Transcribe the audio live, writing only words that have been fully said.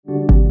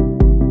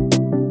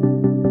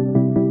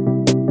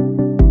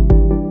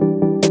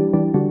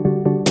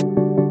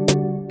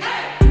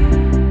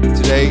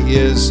Today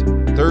is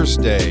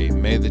Thursday,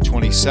 May the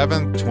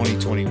 27th,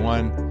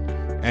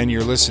 2021, and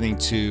you're listening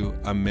to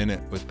A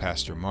Minute with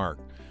Pastor Mark.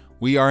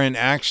 We are in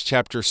Acts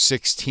chapter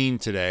 16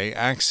 today.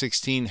 Acts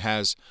 16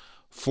 has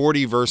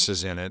 40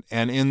 verses in it,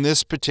 and in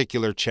this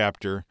particular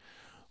chapter,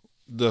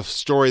 the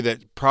story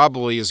that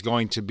probably is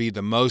going to be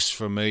the most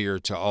familiar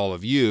to all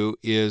of you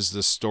is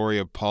the story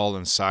of Paul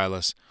and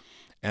Silas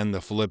and the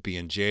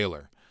Philippian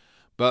jailer.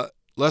 But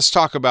let's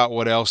talk about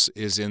what else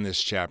is in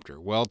this chapter.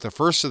 Well, at the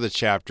first of the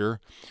chapter,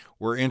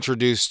 we're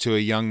introduced to a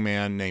young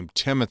man named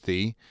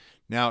Timothy.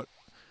 Now,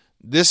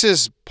 this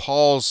is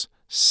Paul's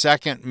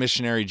second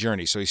missionary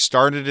journey. So he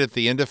started at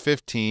the end of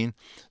 15.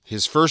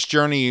 His first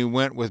journey, he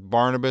went with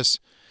Barnabas.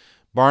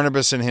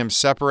 Barnabas and him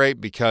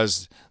separate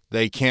because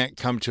they can't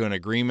come to an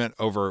agreement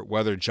over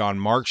whether John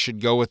Mark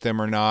should go with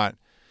them or not.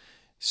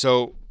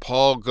 So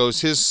Paul goes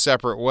his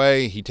separate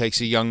way. He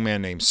takes a young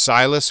man named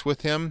Silas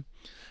with him.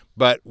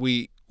 But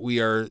we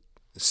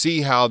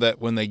see how that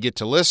when they get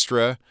to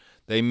Lystra,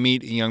 they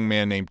meet a young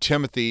man named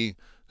Timothy,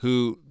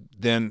 who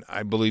then,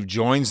 I believe,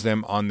 joins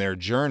them on their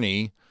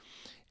journey.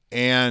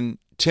 And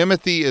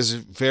Timothy is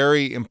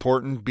very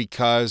important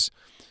because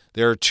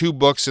there are two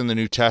books in the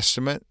New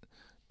Testament.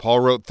 Paul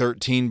wrote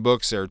 13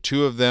 books. There are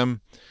two of them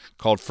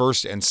called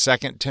 1st and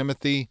 2nd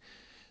Timothy.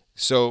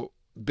 So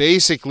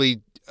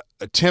basically,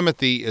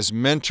 Timothy is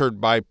mentored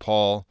by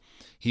Paul.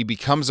 He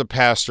becomes a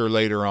pastor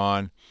later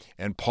on,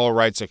 and Paul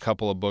writes a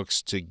couple of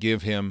books to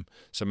give him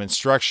some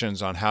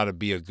instructions on how to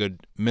be a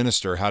good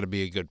minister, how to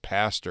be a good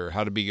pastor,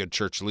 how to be a good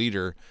church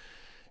leader.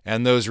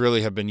 And those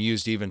really have been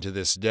used even to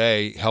this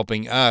day,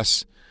 helping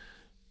us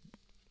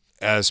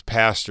as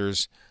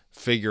pastors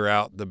figure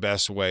out the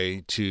best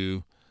way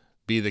to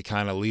be the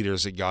kind of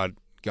leaders that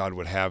God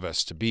would have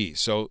us to be.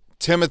 So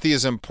Timothy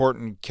is an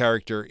important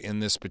character in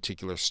this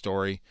particular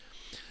story.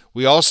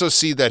 We also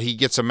see that he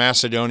gets a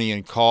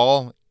Macedonian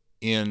call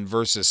in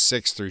verses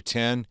 6 through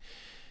 10.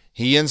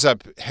 He ends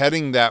up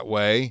heading that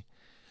way,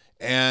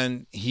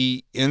 and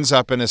he ends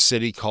up in a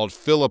city called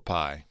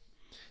Philippi.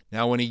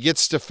 Now, when he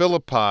gets to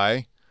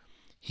Philippi,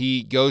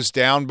 he goes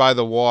down by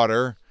the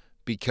water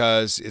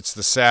because it's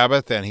the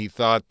Sabbath, and he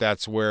thought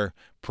that's where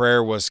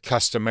prayer was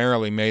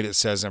customarily made, it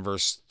says in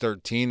verse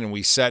 13. And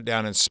we sat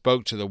down and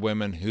spoke to the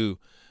women who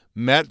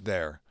met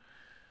there.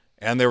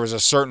 And there was a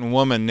certain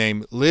woman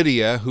named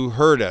Lydia who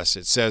heard us,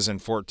 it says in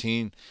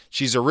 14.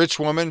 She's a rich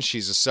woman.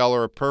 She's a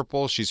seller of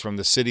purple. She's from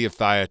the city of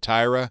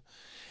Thyatira.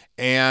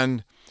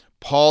 And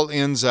Paul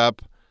ends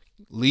up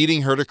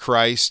leading her to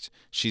Christ.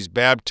 She's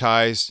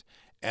baptized,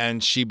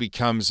 and she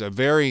becomes a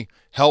very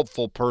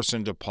helpful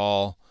person to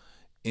Paul,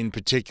 in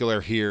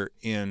particular here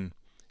in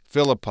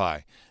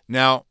Philippi.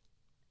 Now,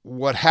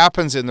 what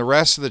happens in the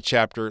rest of the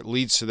chapter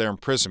leads to their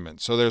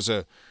imprisonment. So there's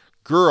a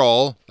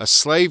girl, a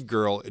slave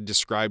girl, it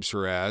describes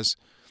her as,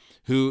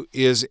 who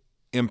is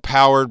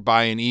empowered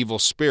by an evil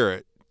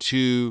spirit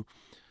to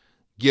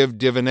give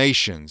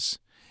divinations.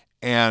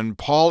 And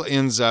Paul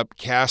ends up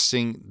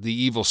casting the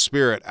evil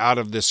spirit out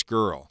of this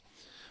girl.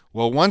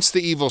 Well, once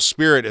the evil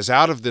spirit is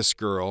out of this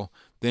girl,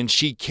 then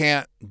she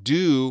can't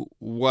do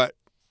what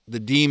the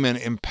demon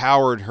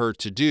empowered her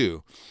to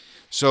do.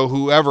 So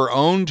whoever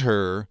owned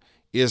her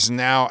is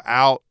now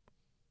out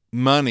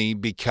money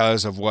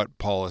because of what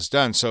Paul has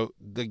done. So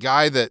the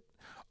guy that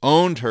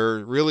owned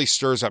her really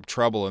stirs up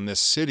trouble in this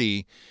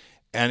city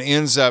and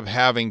ends up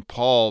having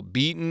Paul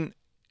beaten,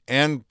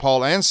 and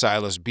Paul and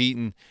Silas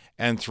beaten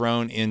and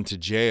thrown into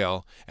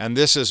jail. And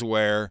this is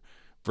where,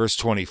 verse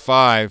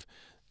 25,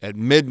 at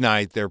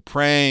midnight they're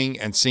praying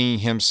and singing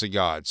hymns to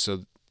God.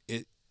 So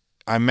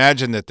I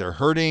imagine that they're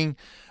hurting.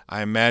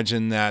 I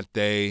imagine that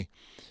they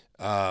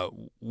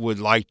would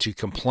like to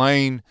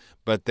complain,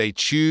 but they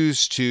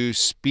choose to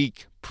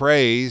speak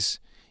praise,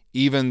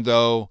 even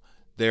though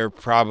they're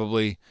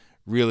probably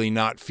really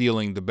not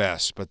feeling the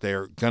best. But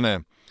they're going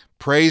to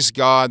praise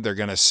God. They're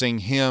going to sing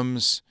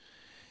hymns.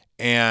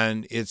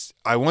 And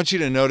I want you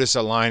to notice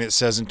a line it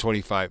says in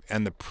 25,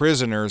 and the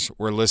prisoners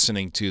were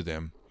listening to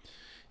them.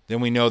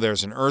 Then we know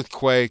there's an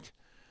earthquake.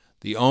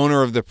 The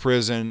owner of the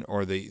prison,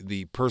 or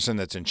the person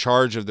that's in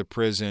charge of the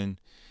prison,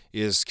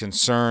 is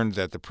concerned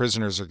that the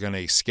prisoners are going to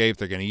escape.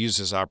 They're going to use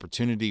this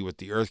opportunity with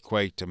the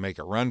earthquake to make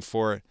a run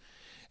for it.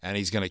 And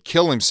he's going to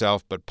kill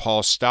himself, but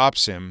Paul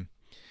stops him.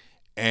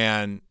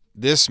 And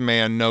this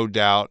man, no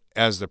doubt,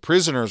 as the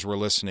prisoners were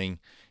listening,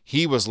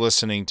 he was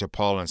listening to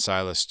Paul and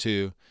Silas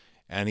too.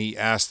 And he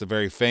asked the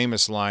very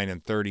famous line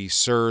in 30,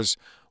 "Sirs,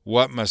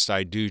 what must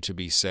I do to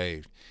be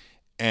saved?"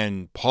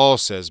 And Paul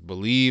says,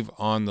 "Believe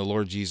on the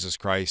Lord Jesus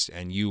Christ,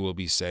 and you will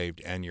be saved,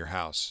 and your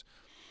house."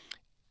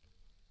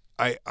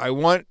 I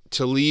want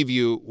to leave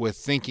you with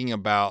thinking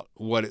about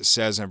what it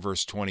says in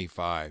verse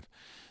 25,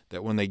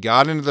 that when they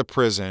got into the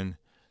prison,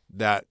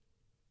 that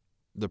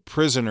the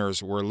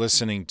prisoners were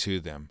listening to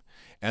them.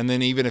 And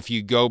then even if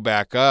you go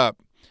back up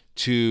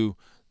to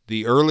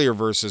the earlier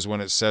verses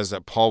when it says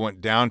that Paul went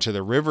down to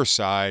the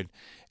riverside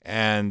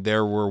and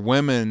there were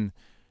women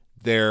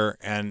there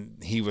and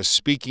he was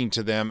speaking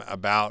to them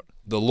about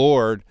the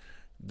Lord,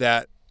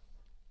 that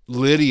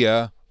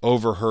Lydia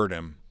overheard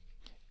him.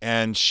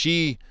 And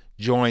she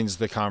joins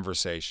the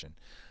conversation.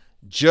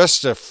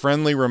 Just a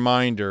friendly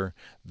reminder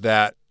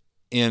that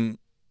in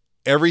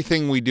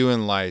everything we do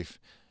in life,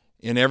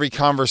 in every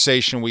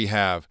conversation we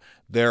have,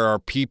 there are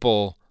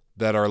people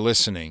that are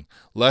listening.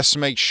 Let's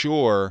make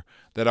sure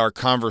that our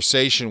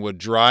conversation would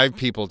drive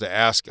people to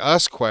ask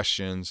us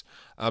questions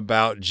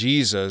about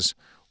Jesus,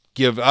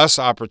 give us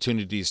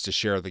opportunities to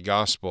share the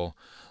gospel.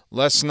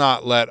 Let's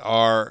not let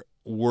our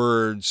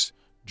words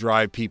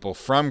drive people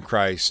from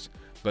Christ,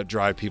 but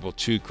drive people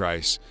to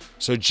Christ.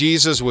 So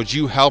Jesus, would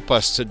you help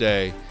us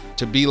today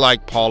to be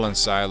like Paul and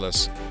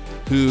Silas,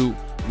 who,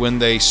 when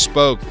they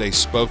spoke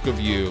of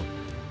you,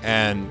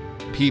 and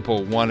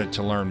people wanted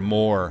to learn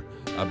more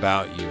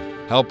about you.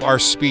 Help our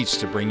speech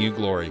to bring you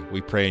glory.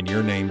 We pray in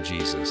your name,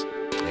 Jesus.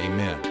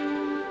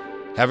 Amen.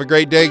 Have a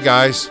great day,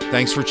 guys.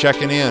 Thanks for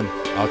checking in.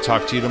 I'll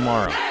talk to you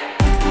tomorrow.